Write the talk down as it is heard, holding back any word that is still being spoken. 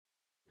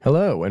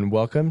Hello, and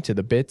welcome to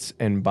the Bits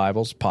and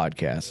Bibles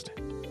podcast.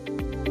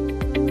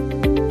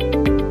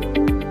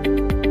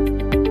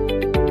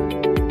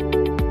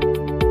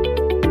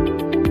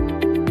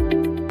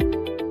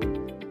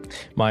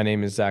 My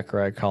name is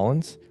Zachariah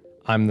Collins.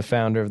 I'm the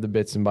founder of the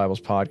Bits and Bibles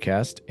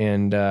podcast,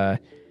 and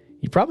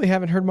you probably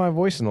haven't heard my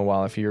voice in a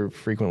while if you're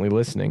frequently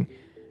listening.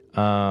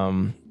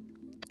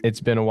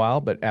 It's been a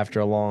while, but after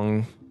a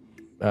long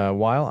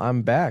while,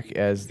 I'm back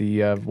as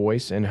the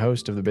voice and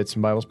host of the Bits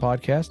and Bibles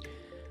podcast.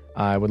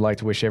 I would like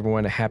to wish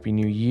everyone a happy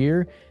new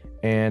year,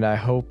 and I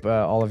hope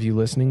all of you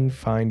listening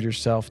find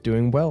yourself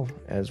doing well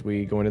as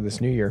we go into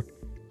this new year.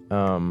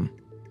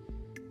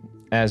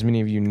 As many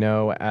of you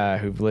know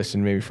who've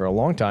listened maybe for a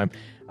long time,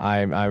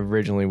 I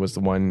originally was the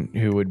one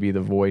who would be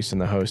the voice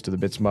and the host of the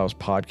Bits and Bibles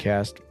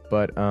podcast,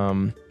 but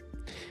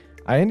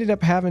I ended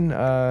up having,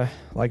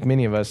 like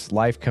many of us,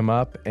 life come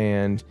up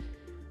and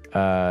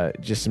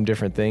just some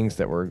different things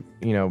that were,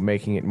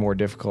 making it more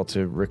difficult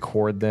to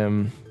record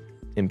them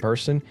in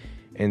person.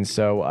 And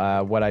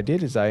so what I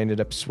did is I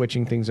ended up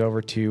switching things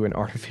over to an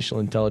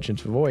artificial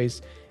intelligence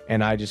voice,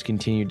 and I just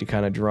continued to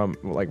kind of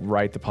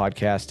write the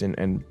podcast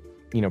and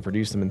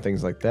produce them and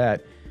things like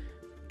that.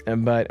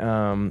 But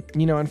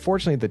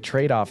unfortunately, the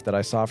trade-off that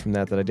I saw from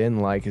that I didn't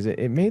like is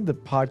it made the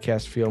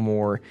podcast feel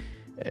more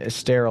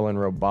sterile and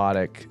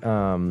robotic,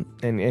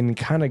 and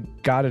kind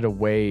of got it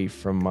away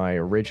from my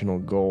original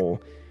goal.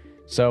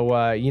 So,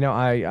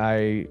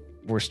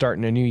 we're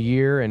starting a new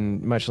year,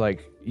 and much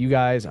like you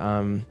guys,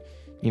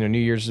 New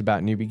Year's is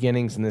about new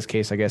beginnings. In this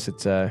case, I guess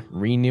it's a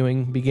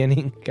renewing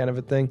beginning kind of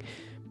a thing.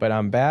 But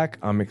I'm back.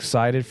 I'm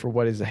excited for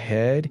what is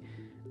ahead.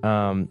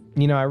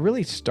 I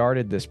really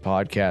started this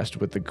podcast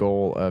with the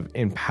goal of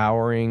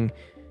empowering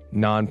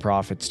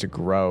nonprofits to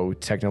grow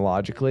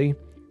technologically.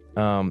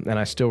 And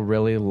I still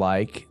really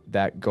like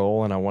that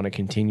goal, and I want to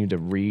continue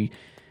to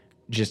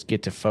just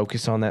get to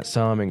focus on that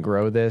some and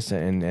grow this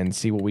and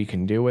see what we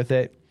can do with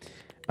it.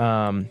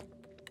 And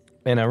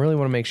I really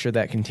want to make sure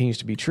that continues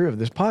to be true of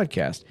this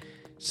podcast.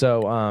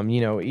 So,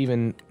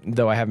 even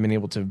though I haven't been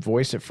able to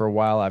voice it for a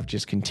while, I've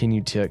just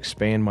continued to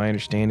expand my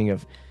understanding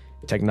of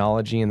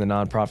technology in the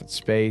nonprofit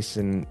space,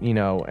 and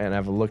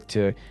I've looked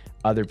to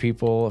other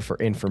people for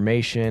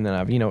information, and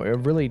I've,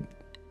 really,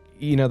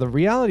 the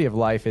reality of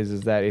life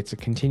is that it's a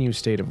continuous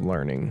state of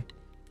learning.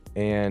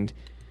 And,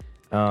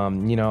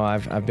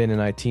 I've been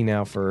in IT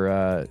now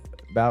for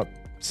about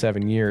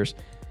 7 years.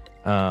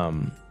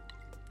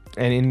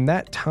 And in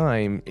that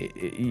time,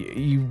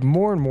 you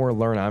more and more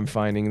learn, I'm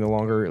finding, the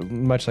longer,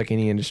 much like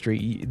any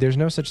industry, there's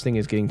no such thing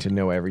as getting to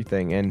know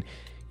everything. And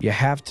you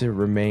have to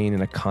remain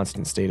in a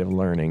constant state of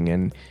learning.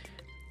 And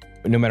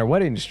no matter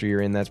what industry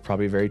you're in, that's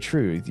probably very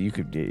true. You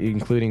could,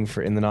 including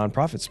in the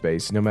nonprofit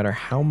space, no matter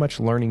how much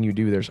learning you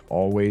do, there's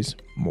always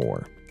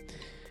more.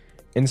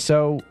 And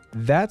so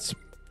that's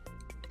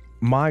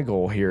my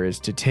goal here, is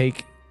to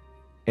take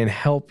and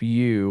help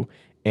you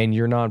and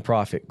your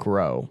nonprofit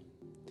grow.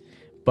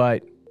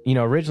 But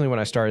originally when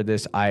I started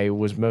this, I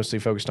was mostly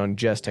focused on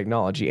just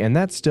technology, and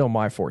that's still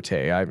my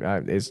forte,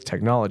 is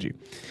technology.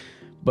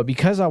 But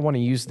because I want to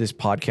use this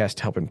podcast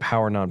to help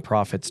empower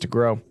nonprofits to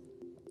grow,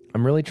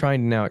 I'm really trying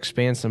to now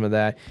expand some of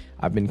that.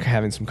 I've been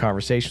having some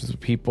conversations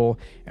with people,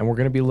 and we're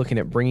going to be looking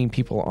at bringing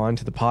people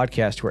onto the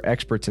podcast who are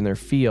experts in their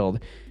field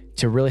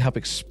to really help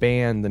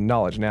expand the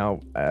knowledge. Now,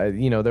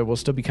 there will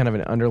still be kind of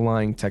an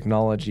underlying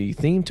technology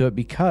theme to it,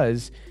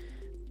 because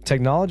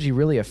technology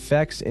really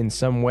affects in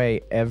some way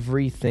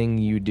everything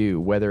you do,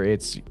 whether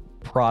it's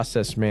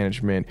process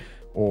management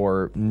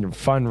or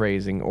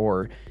fundraising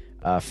or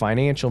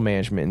financial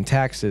management and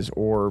taxes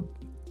or,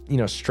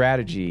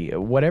 strategy,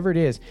 whatever it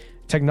is.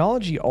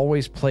 Technology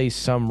always plays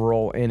some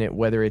role in it,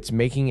 whether it's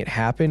making it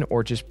happen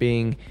or just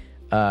being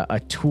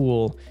a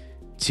tool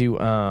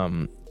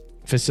to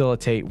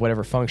facilitate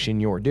whatever function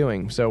you're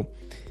doing. So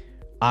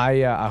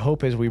I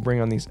hope as we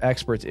bring on these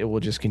experts, it will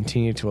just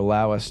continue to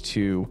allow us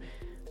to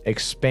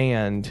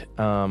expand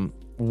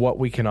what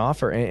we can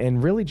offer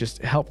and really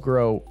just help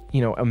grow,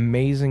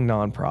 amazing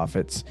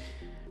nonprofits.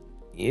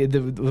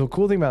 The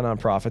cool thing about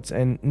nonprofits,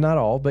 and not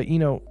all, but,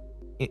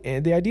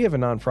 the idea of a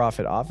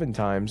nonprofit,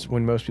 oftentimes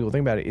when most people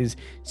think about it, is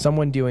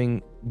someone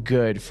doing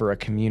good for a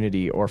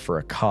community or for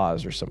a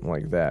cause or something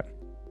like that.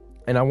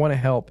 And I want to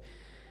help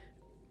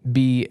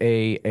be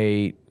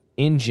a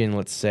engine,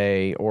 let's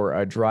say, or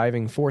a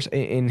driving force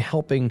in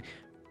helping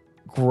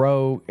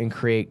grow and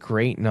create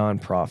great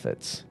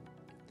nonprofits.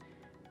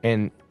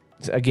 And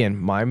again,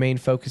 my main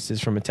focus is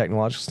from a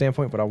technological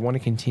standpoint, but I want to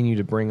continue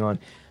to bring on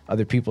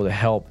other people to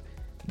help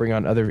bring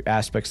on other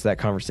aspects of that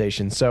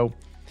conversation. So,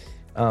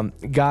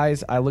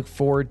 guys, I look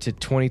forward to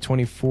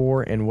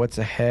 2024 and what's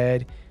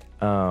ahead.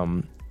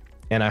 And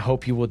I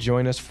hope you will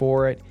join us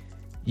for it.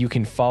 You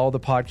can follow the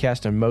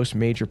podcast on most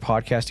major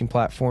podcasting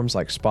platforms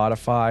like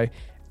Spotify,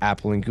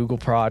 Apple and Google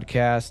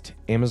Podcast,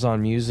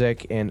 Amazon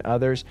Music, and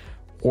others,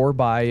 or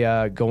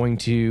by going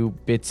to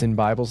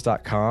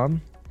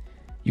bitsandbibles.com.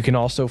 You can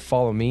also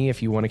follow me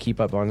if you want to keep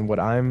up on what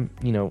I'm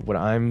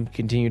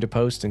continuing to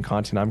post and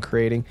content I'm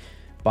creating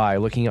by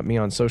looking up me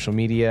on social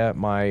media.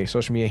 My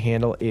social media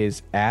handle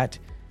is at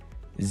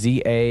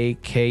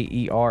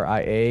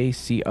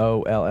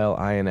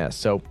ZAKERIACOLLINS.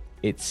 So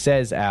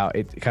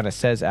it kind of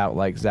says out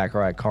like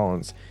Zachariah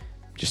Collins,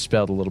 just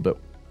spelled a little bit,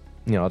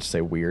 I'll just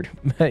say weird,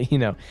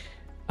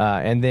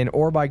 and then,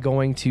 or by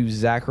going to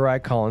Zachariah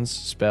Collins,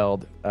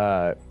 spelled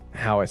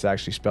how it's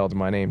actually spelled in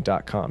my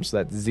name.com. So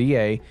that's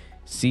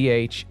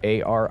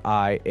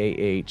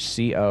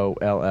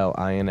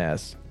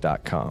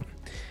ZACHARIAHCOLLINS.com.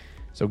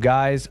 So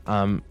guys,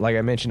 like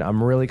I mentioned,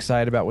 I'm really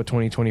excited about what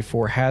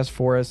 2024 has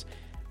for us.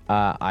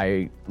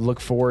 I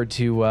look forward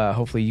to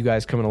hopefully you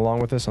guys coming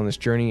along with us on this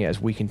journey as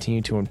we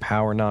continue to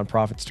empower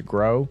nonprofits to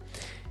grow.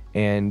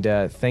 And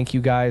thank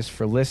you guys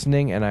for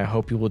listening, and I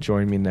hope you will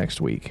join me next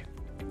week.